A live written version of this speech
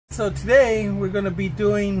So today we're going to be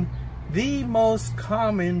doing the most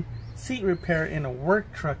common seat repair in a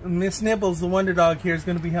work truck. Miss Nibbles, the Wonder Dog here, is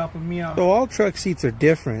going to be helping me out. So all truck seats are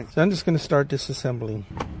different. So I'm just going to start disassembling.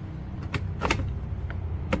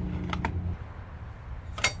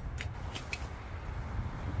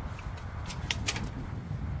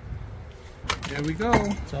 There we go.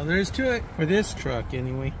 That's all there is to it for this truck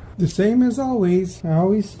anyway. The same as always, I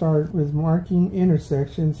always start with marking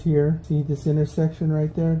intersections here. See this intersection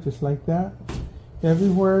right there, just like that.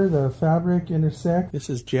 Everywhere the fabric intersects. This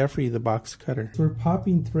is Jeffrey, the box cutter. We're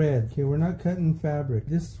popping thread. Okay, we're not cutting fabric.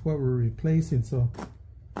 This is what we're replacing, so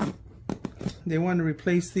they want to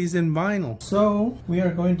replace these in vinyl. So we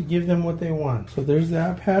are going to give them what they want. So there's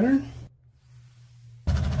that pattern.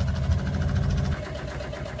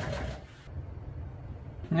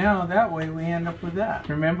 Now that way we end up with that.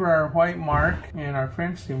 Remember our white mark and our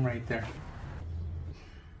French seam right there.